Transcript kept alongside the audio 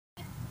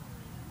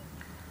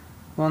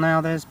Well,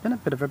 now there's been a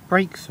bit of a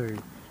breakthrough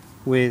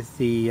with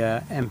the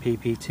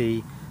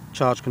MPPT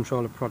charge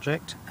controller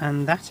project,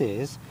 and that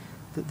is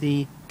that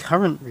the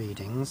current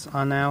readings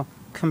are now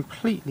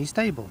completely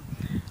stable.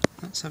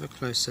 Let's have a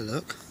closer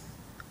look.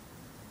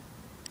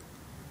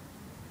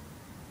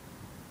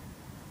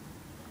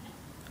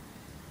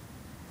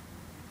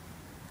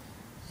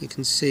 You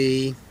can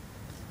see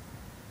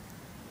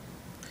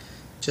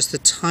just the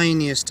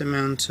tiniest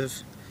amount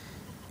of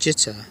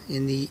jitter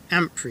in the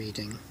amp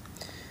reading.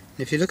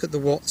 If you look at the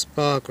watts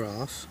bar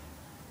graph,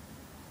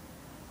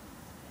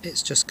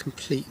 it's just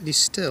completely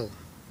still.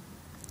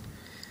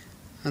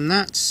 And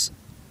that's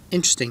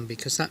interesting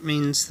because that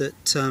means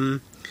that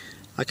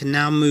I can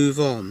now move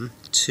on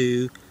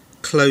to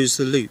close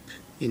the loop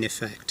in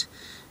effect.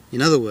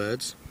 In other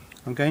words,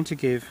 I'm going to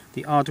give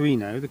the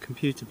Arduino, the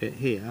computer bit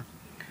here,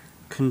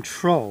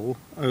 control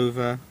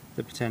over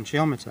the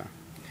potentiometer.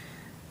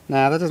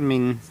 Now that doesn't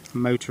mean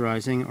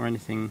motorizing or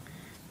anything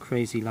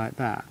crazy like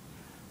that,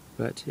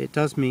 but it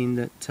does mean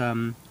that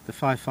the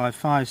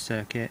 555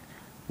 circuit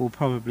will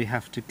probably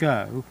have to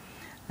go,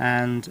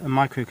 and a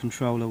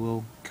microcontroller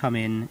will come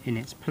in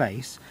its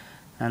place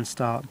and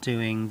start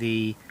doing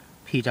the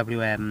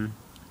PWM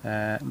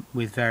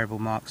with variable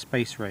mark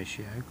space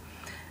ratio,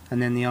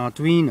 and then the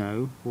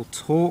Arduino will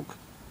talk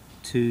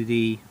to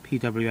the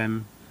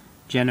PWM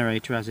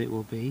generator, as it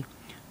will be,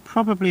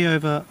 probably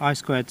over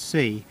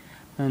I2C,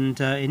 and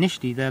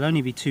initially there'll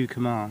only be two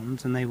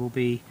commands, and they will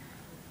be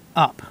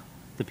up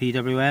the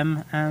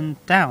PWM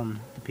and down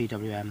the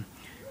PWM,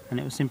 and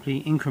it will simply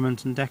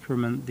increment and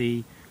decrement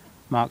the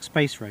mark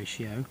space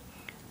ratio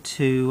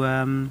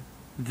to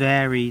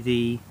vary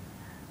the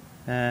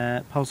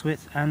pulse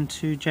width and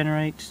to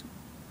generate,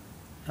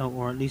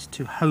 or at least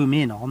to home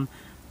in on,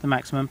 the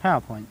maximum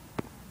power point.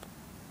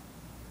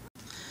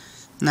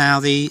 Now,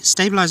 the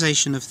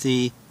stabilization of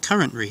the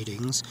current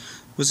readings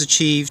was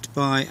achieved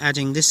by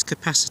adding this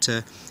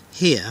capacitor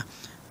here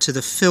to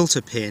the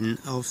filter pin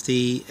of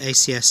the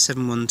ACS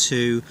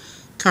 712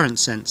 current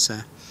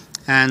sensor,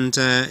 and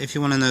if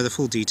you want to know the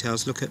full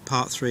details, look at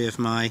part 3 of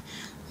my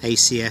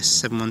ACS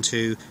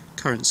 712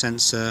 current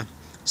sensor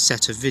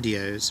set of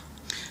videos.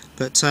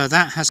 But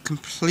that has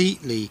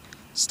completely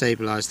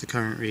stabilized the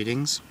current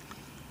readings.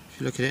 If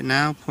you look at it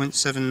now,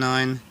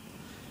 0.79,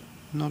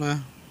 not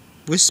a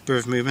whisper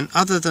of movement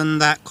other than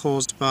that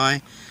caused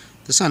by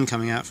the sun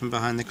coming out from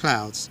behind the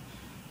clouds.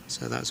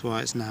 So that's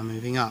why it's now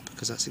moving up,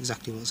 because that's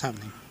exactly what's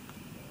happening.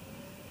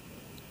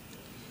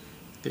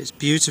 But it's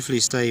beautifully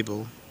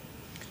stable,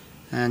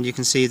 and you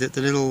can see that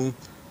the little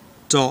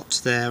dot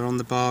there on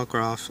the bar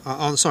graph,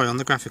 on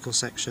the graphical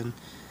section,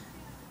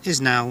 is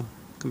now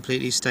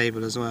completely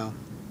stable as well.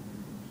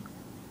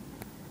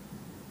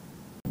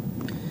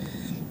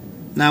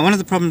 Now, one of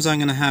the problems I'm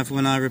going to have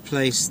when I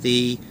replace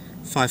the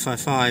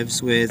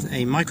 555s with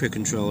a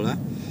microcontroller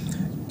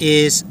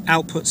is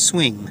output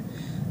swing.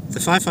 The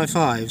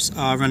 555s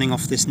are running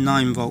off this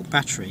 9-volt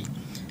battery,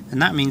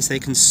 and that means they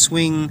can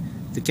swing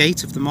the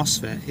gate of the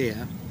MOSFET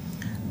here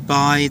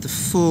by the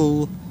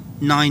full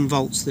 9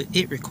 volts that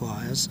it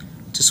requires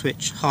to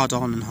switch hard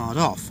on and hard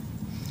off.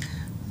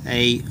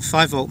 A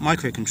 5-volt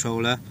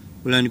microcontroller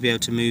will only be able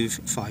to move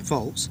 5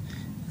 volts,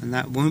 and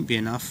that won't be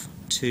enough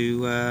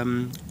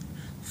to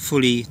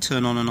fully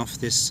turn on and off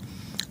this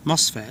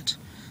MOSFET.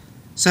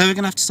 So we're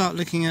going to have to start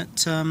looking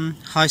at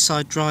high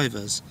side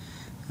drivers,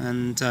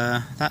 and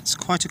that's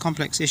quite a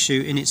complex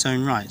issue in its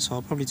own right, so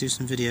I'll probably do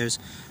some videos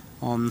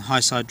on high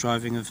side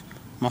driving of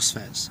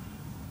MOSFETs.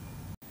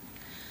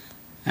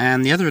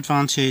 And the other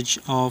advantage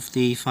of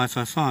the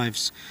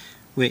 555s,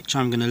 which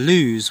I'm going to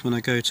lose when I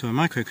go to a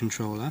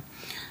microcontroller,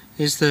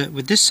 is that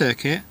with this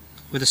circuit,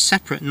 with a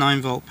separate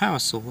 9-volt power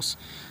source,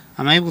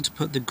 I'm able to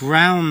put the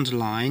ground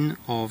line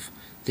of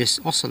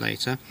this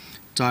oscillator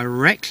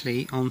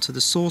directly onto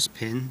the source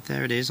pin,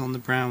 there it is on the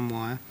brown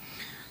wire,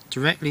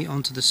 directly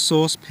onto the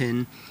source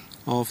pin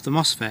of the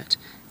MOSFET,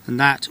 and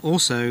that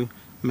also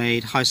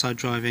made high side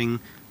driving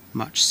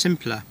much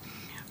simpler.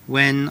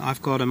 When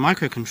I've got a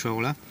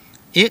microcontroller,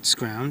 its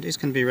ground is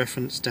going to be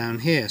referenced down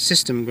here,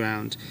 system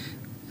ground.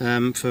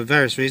 For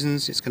various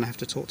reasons it's going to have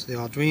to talk to the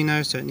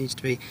Arduino, so it needs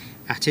to be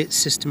at its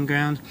system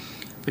ground,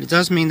 but it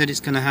does mean that it's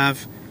going to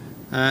have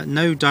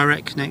no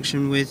direct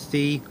connection with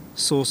the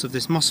source of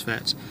this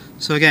MOSFET.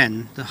 So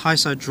again, the high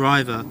side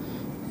driver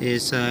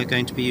is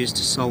going to be used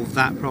to solve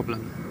that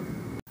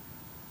problem.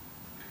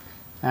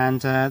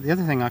 And the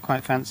other thing I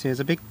quite fancy is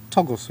a big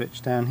toggle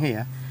switch down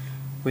here,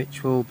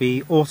 which will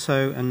be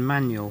auto and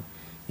manual.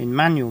 In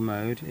manual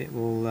mode it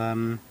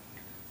will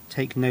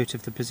take note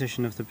of the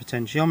position of the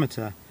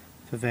potentiometer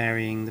for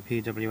varying the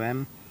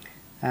PWM,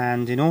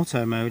 and in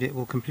auto mode it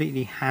will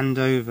completely hand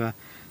over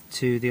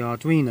to the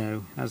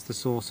Arduino as the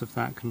source of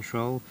that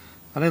control,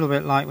 a little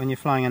bit like when you're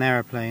flying an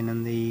aeroplane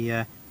and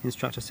the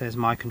instructor says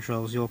my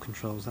controls, your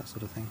controls, that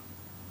sort of thing.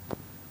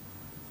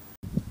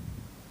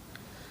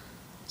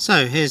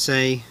 So here's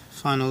a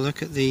final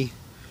look at the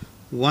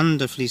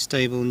wonderfully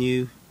stable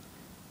new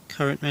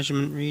current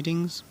measurement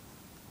readings,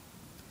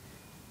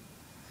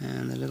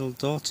 and the little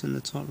dot in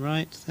the top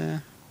right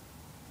there,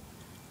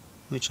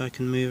 which I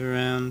can move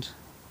around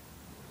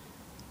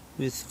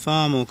with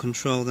far more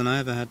control than I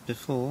ever had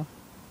before.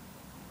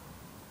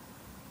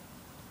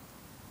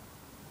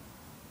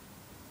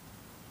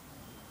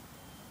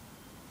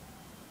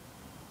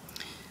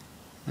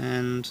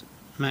 And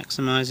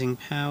maximizing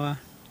power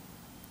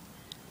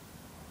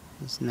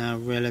is now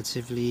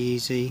relatively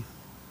easy.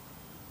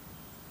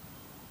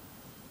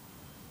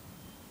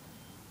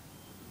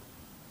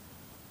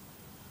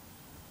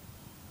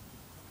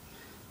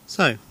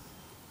 So,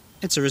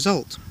 it's a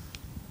result.